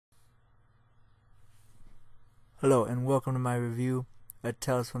Hello and welcome to my review of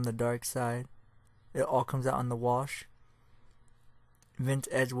Tales from the Darkside. It all comes out on the wash. Vince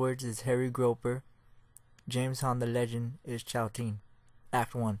Edgewords is Harry Groper. James Hahn the Legend is Chao Tin.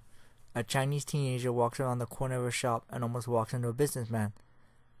 Act 1. A Chinese teenager walks around the corner of a shop and almost walks into a businessman.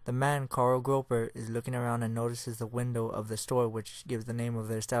 The man, Carl Groper, is looking around and notices the window of the store, which gives the name of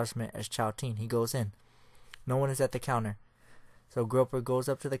the establishment as Chao Tin. He goes in. No one is at the counter. So Groper goes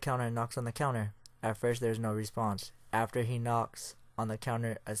up to the counter and knocks on the counter. At first, there's no response. After he knocks on the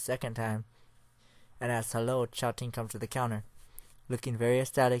counter a second time and asks hello, Chao Tin comes to the counter. Looking very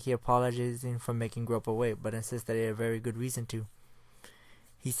ecstatic, he apologizing for making Groper wait, but insists that he had a very good reason to.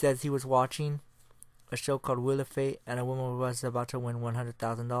 He says he was watching a show called Wheel of Fate and a woman was about to win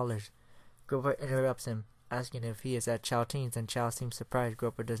 $100,000. Groper interrupts him, asking if he is at Chao Tin's, and Chao seems surprised.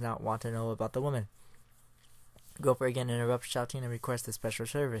 Groper does not want to know about the woman. Groper again interrupts Chao Tin and requests a special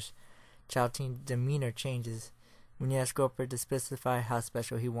service. Chao Tin's demeanor changes when he asks Groper to specify how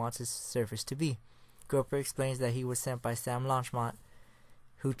special he wants his service to be. Groper explains that he was sent by Sam Launchmont,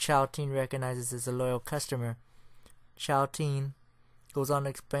 who Chao Tin recognizes as a loyal customer. Chao Tin goes on to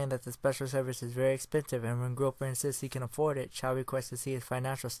explain that the special service is very expensive, and when Groper insists he can afford it, Chao requests to see his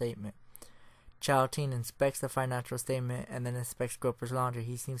financial statement. Chao Tin inspects the financial statement and then inspects Groper's laundry.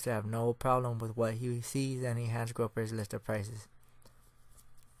 He seems to have no problem with what he sees, and he hands Groper his list of prices.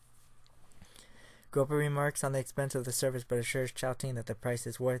 Groper remarks on the expense of the service but assures Chao Tin that the price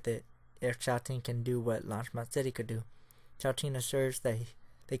is worth it if Chao Tin can do what Launchmont said he could do. Chao Tin assures that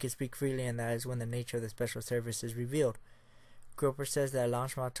they can speak freely, and that is when the nature of the special service is revealed. Groper says that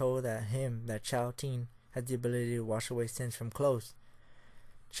Launchmont told that Chao Tin has the ability to wash away sins from clothes.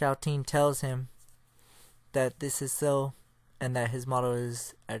 Chao Tin tells him that this is so, and that his motto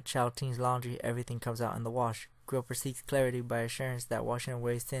is, at Chao Tin's laundry, everything comes out in the wash. Groper seeks clarity by assurance that washing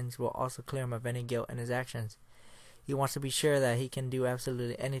away sins will also clear him of any guilt in his actions. He wants to be sure that he can do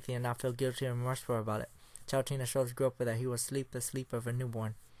absolutely anything and not feel guilty or remorseful about it. Chao Tin assures Groper that he will sleep the sleep of a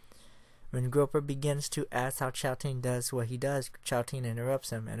newborn. When Groper begins to ask how Chao Tin does what he does, Chao Tin interrupts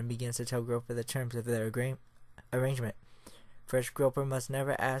him and begins to tell Groper the terms of their arrangement. First, Groper must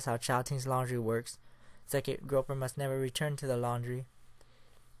never ask how Chao Tin's laundry works. Second, Groper must never return to the laundry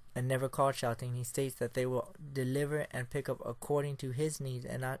and never call Chao Tin. He states that they will deliver and pick up according to his needs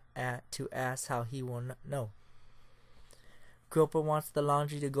and not to ask how he will know. Groper wants the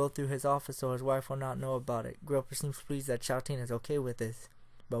laundry to go through his office so his wife will not know about it. Groper seems pleased that Chao Tin is okay with this,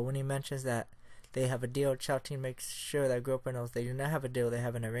 but when he mentions that they have a deal, Chao Tin makes sure that Groper knows they do not have a deal, they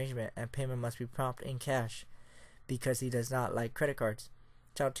have an arrangement, and payment must be prompt in cash because he does not like credit cards.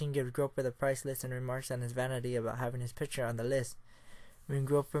 Chao Tin gives Groper the price list and remarks on his vanity about having his picture on the list. When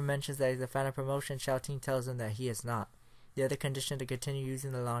Groper mentions that he's a fan of promotion, Chao Tin tells him that he is not. The other condition to continue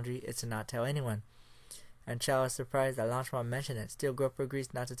using the laundry is to not tell anyone, and Chao is surprised that Launchmont mentioned it. Still, Groper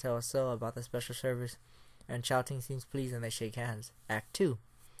agrees not to tell a soul about the special service, and Chao Tin seems pleased and they shake hands. Act 2.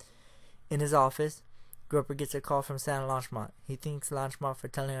 In his office, Groper gets a call from Sam Launchmont. He thanks Launchmont for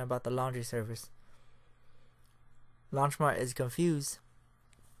telling him about the laundry service. Launchmont is confused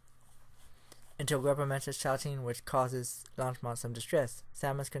until Groper mentions Chao Tin, which causes Launchmont some distress.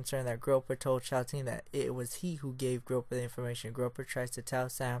 Sam is concerned that Groper told Chao Tin that it was he who gave Groper the information. Groper tries to tell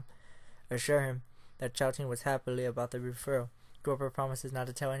Sam, assure him that Chao Tin was happy about the referral. Groper promises not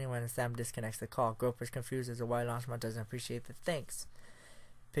to tell anyone, and Sam disconnects the call. Groper is confused as to why Launchmont doesn't appreciate the thanks.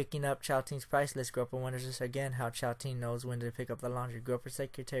 Picking up Chao Tin's price list, Groper wonders again how Chao Tin knows when to pick up the laundry. Groper's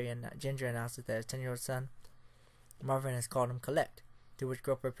secretary Ginger announces that his 10-year-old son Marvin has called him collect, to which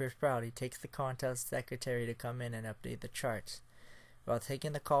Groper appears proud. He takes the call and tells the secretary to come in and update the charts. While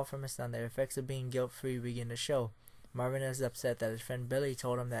taking the call from his son, the effects of being guilt-free begin to show. Marvin is upset that his friend Billy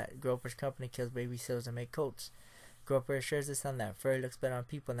told him that Groper's company kills baby seals to make coats. Groper assures his son that fur looks better on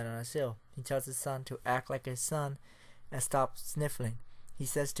people than on a seal. He tells his son to act like his son and stop sniffling. He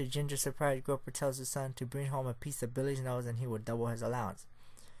says to Ginger, surprised, Groper tells his son to bring home a piece of Billy's nose and he will double his allowance.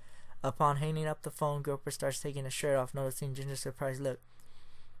 Upon hanging up the phone, Groper starts taking his shirt off, noticing Ginger's surprised look.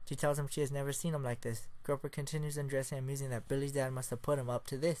 She tells him she has never seen him like this. Groper continues undressing him, musing that Billy's dad must have put him up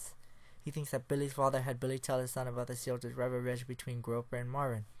to this. He thinks that Billy's father had Billy tell his son about the seals rivalry between Groper and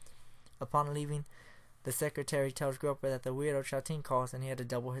Marvin. Upon leaving, the secretary tells Groper that the weirdo Chao Tin calls and he had to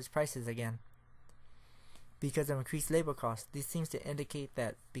double his prices again because of increased labor costs. This seems to indicate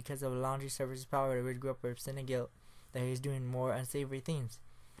that because of laundry service's power to rid Groper of sin and guilt, that he is doing more unsavory things.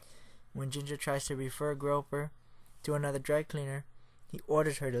 When Ginger tries to refer Groper to another dry cleaner, he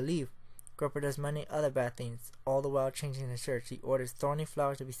orders her to leave. Groper does many other bad things, all the while changing his shirt. He orders thorny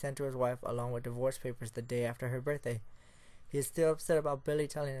flowers to be sent to his wife along with divorce papers the day after her birthday. He is still upset about Billy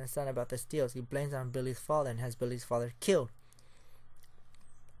telling his son about the steals. He blames on Billy's father and has Billy's father killed.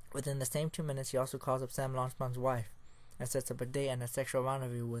 Within the same 2 minutes, he also calls up Sam Launchmon's wife and sets up a date and a sexual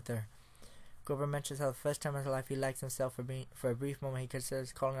rendezvous with her. Grover mentions how the first time in his life he likes himself for a brief moment he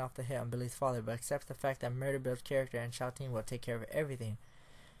considers calling off the hit on Billy's father, but accepts the fact that Murder Bill's character and Shouting will take care of everything.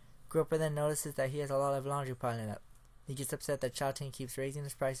 Grover then notices that he has a lot of laundry piling up. He gets upset that Shouting keeps raising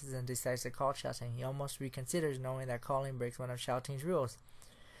his prices and decides to call Shouting. He almost reconsiders knowing that calling breaks one of Shouting's rules,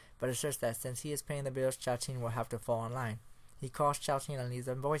 but asserts that since he is paying the bills, Shouting will have to fall in line. He calls Shouting and leaves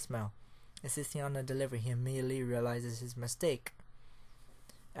a voicemail. Insisting on the delivery, he immediately realizes his mistake.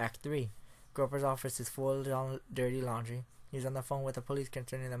 Act 3. Groper's office is full of dirty laundry. He's on the phone with the police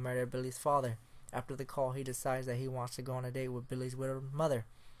concerning the murder of Billy's father. After the call, he decides that he wants to go on a date with Billy's widowed mother,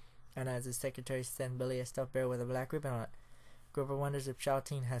 and as his secretary sends Billy a stuffed bear with a black ribbon on it. Groper wonders if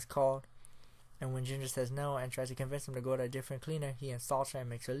Shouting has called, and when Ginger says no and tries to convince him to go to a different cleaner, he insults her and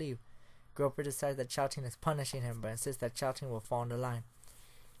makes her leave. Groper decides that Shouting is punishing him, but insists that Shouting will fall in the line.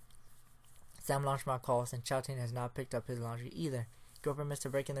 Sam Launchmont calls, and Shouting has not picked up his laundry either. Groper missed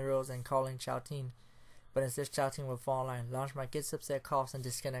breaking the rules and calling Shouting, but insists Shouting will fall in line. Launchmont gets upset, coughs, and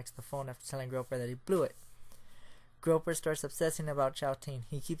disconnects the phone after telling Groper that he blew it. Groper starts obsessing about Shouting.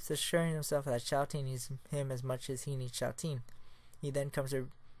 He keeps assuring himself that Shouting needs him as much as he needs Shouting. He then comes to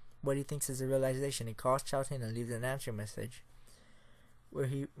what he thinks is a realization. He calls Shouting and leaves an answer message, when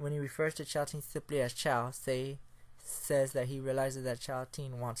he refers to Shouting simply as Chow, says that he realizes that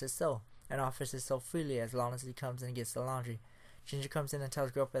Shouting wants his soul and offers his soul freely as long as he comes and gets the laundry. Ginger comes in and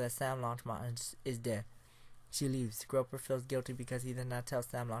tells Groper that Sam Launchmont is dead. She leaves. Groper feels guilty because he did not tell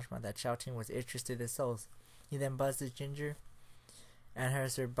Sam Launchmont that Shouting was interested in souls. He then buzzes Ginger and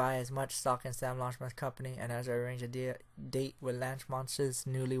has her buy as much stock in Sam Launchmont's company and has her arrange a date with Launchmont's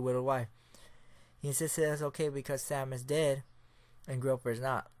newly widowed wife. He insists it is okay because Sam is dead and Groper is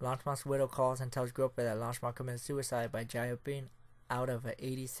not. Launchmont's widow calls and tells Groper that Launchmont committed suicide by jumping out of an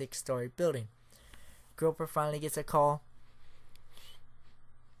 86-story building. Groper finally gets a call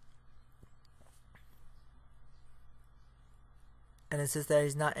and insists that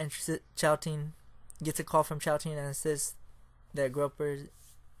he's not interested. Shouting gets a call from Shouting and insists that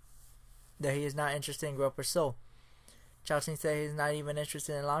he is not interested in Groper's soul. Shouting says he's not even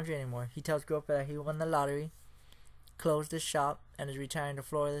interested in laundry anymore. He tells Groper that he won the lottery, closed his shop, and is retiring to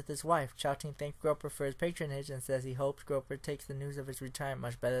Florida with his wife. Shouting thanks Groper for his patronage and says he hopes Groper takes the news of his retirement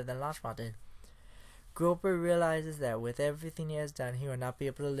much better than Launchmont did. Groper realizes that with everything he has done, he will not be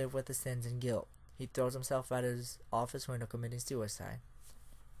able to live with the sins and guilt. He throws himself out of his office window, committing suicide.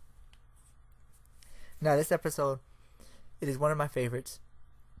 Now, this episode, it is one of my favorites,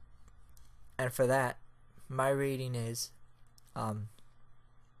 and for that, my rating is 9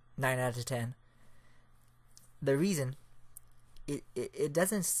 out of 10. The reason, it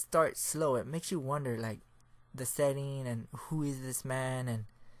doesn't start slow. It makes you wonder, like, the setting and who is this man and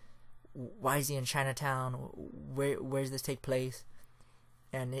why is he in Chinatown? Where does this take place?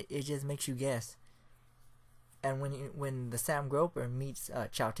 And it just makes you guess. And when the Sam Groper meets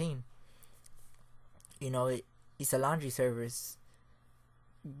Shouting, it's a laundry service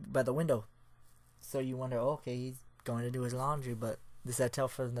by the window. So you wonder, okay, he's going to do his laundry, but this I tell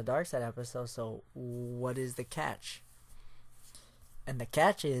from the Darkside episode, so what is the catch? And the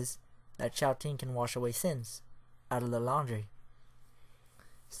catch is that Shouting can wash away sins out of the laundry.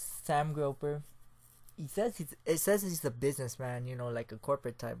 Sam Groper, it says he's a businessman, like a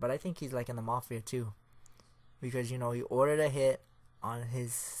corporate type, but I think he's like in the mafia too. Because, he ordered a hit on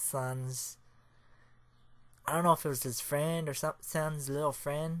his son's, I don't know if it was his friend or son's little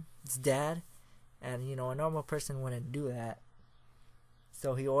friend, his dad. And, a normal person wouldn't do that.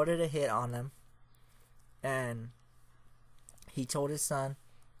 So he ordered a hit on them. And he told his son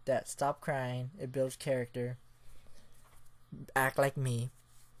that stop crying, it builds character, act like me.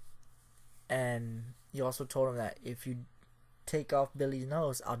 And he also told him that if you take off Billy's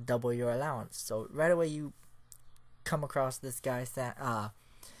nose, I'll double your allowance. So right away you come across this guy,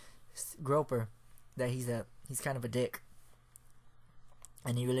 Groper, that he's kind of a dick,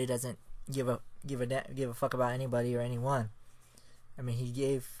 and he really doesn't give a fuck about anybody or anyone. I mean, he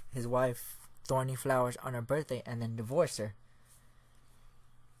gave his wife thorny flowers on her birthday and then divorced her.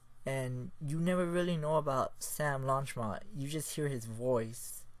 And you never really know about Sam Launchmont. You just hear his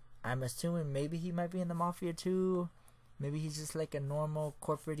voice. I'm assuming maybe he might be in the mafia too. Maybe he's just like a normal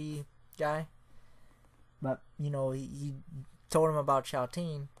corporate-y guy. But, he told him about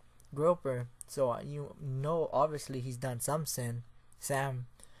Shouting Groper. So, obviously he's done some sin, Sam.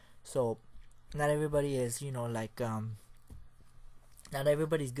 So, not everybody is, not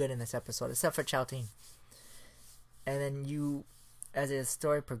everybody's good in this episode, except for Shouting. And then as the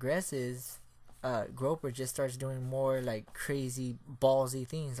story progresses, Groper just starts doing more like crazy ballsy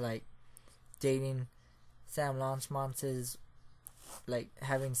things, like dating Sam Launchmonts's, like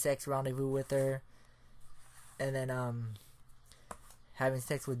having sex rendezvous with her, and then having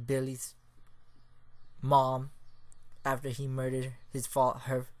sex with Billy's mom after he murdered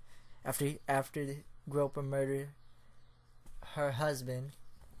after Groper murdered her husband,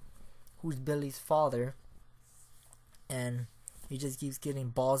 who's Billy's father. And he just keeps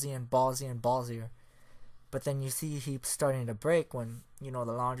getting ballsy and ballsy and ballsier. But then you see he's starting to break when, the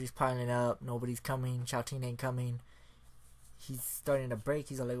laundry's piling up, nobody's coming, Chowteen ain't coming. He's starting to break.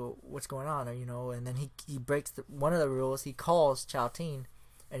 He's like, well, what's going on? Or, and then he breaks one of the rules. He calls Chowteen,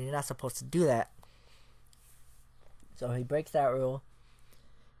 and you're not supposed to do that. So he breaks that rule,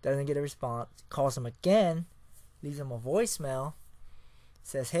 doesn't get a response, calls him again, leaves him a voicemail,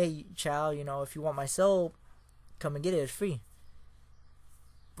 says, hey, Chow, if you want my soul, come and get it, it's free.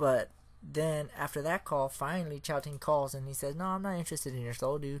 But then after that call, finally Chowteen calls and he says, no, I'm not interested in your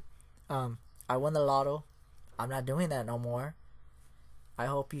soul, dude. I won the lotto. I'm not doing that no more. I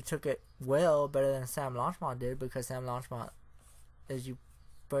hope you took it well, better than Sam Launchmont did, because Sam Launchmont, as you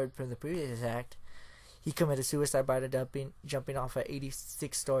heard from the previous act, he committed suicide by jumping off an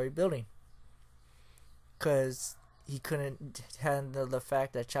 86-story building. Because he couldn't handle the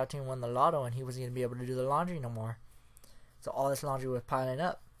fact that Chowteen won the lotto and he wasn't going to be able to do the laundry no more. So all this laundry was piling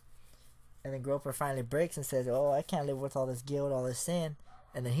up. And then Groper finally breaks and says, oh, I can't live with all this guilt, all this sin.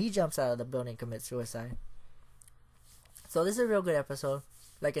 And then he jumps out of the building and commits suicide. So this is a real good episode.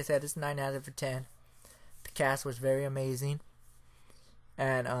 Like I said, it's 9 out of 10. The cast was very amazing.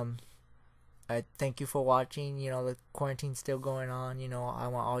 And I thank you for watching. The quarantine's still going on. I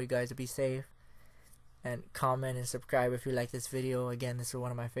want all you guys to be safe. And comment and subscribe if you like this video. Again, this is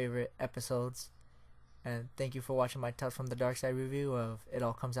one of my favorite episodes. And thank you for watching my Tales from the Darkside review of It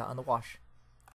All Comes Out in the Wash.